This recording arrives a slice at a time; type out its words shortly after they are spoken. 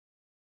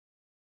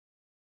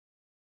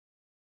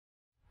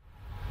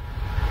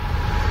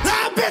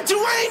bet you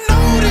ain't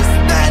noticed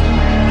that.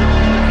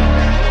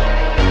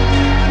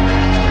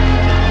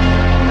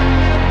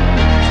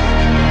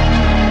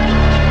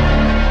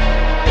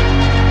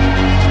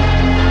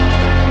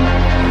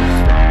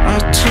 I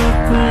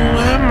took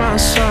away my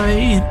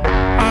sight,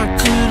 I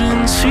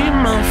couldn't see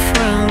my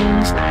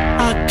friends,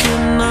 I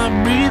could not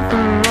breathe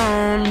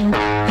alone.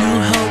 You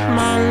helped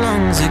my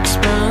lungs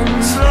expand.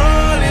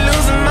 Slowly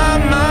losing my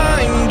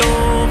mind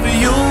over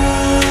you.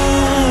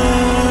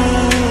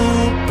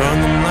 Burn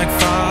them like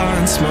fire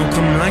and smoke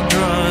them like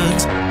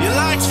drugs. You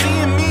like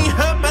seeing me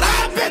hurt, but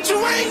I bet you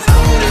ain't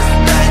noticed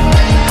that.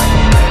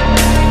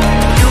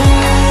 You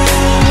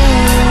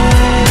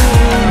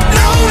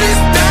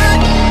noticed that.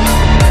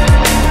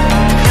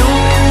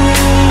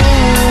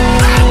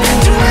 I bet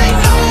you ain't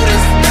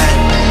noticed that.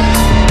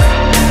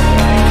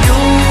 You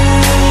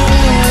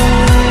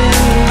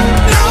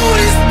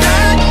noticed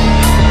that.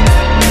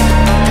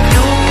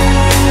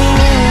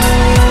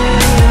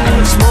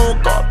 You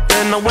smoke up,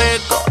 then I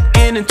wake up,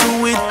 get into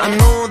it. I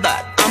know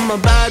that I'm a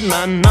bad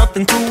man,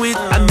 nothing to it.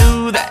 I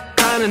do that,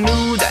 kinda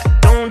knew that,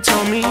 don't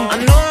tell me. I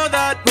know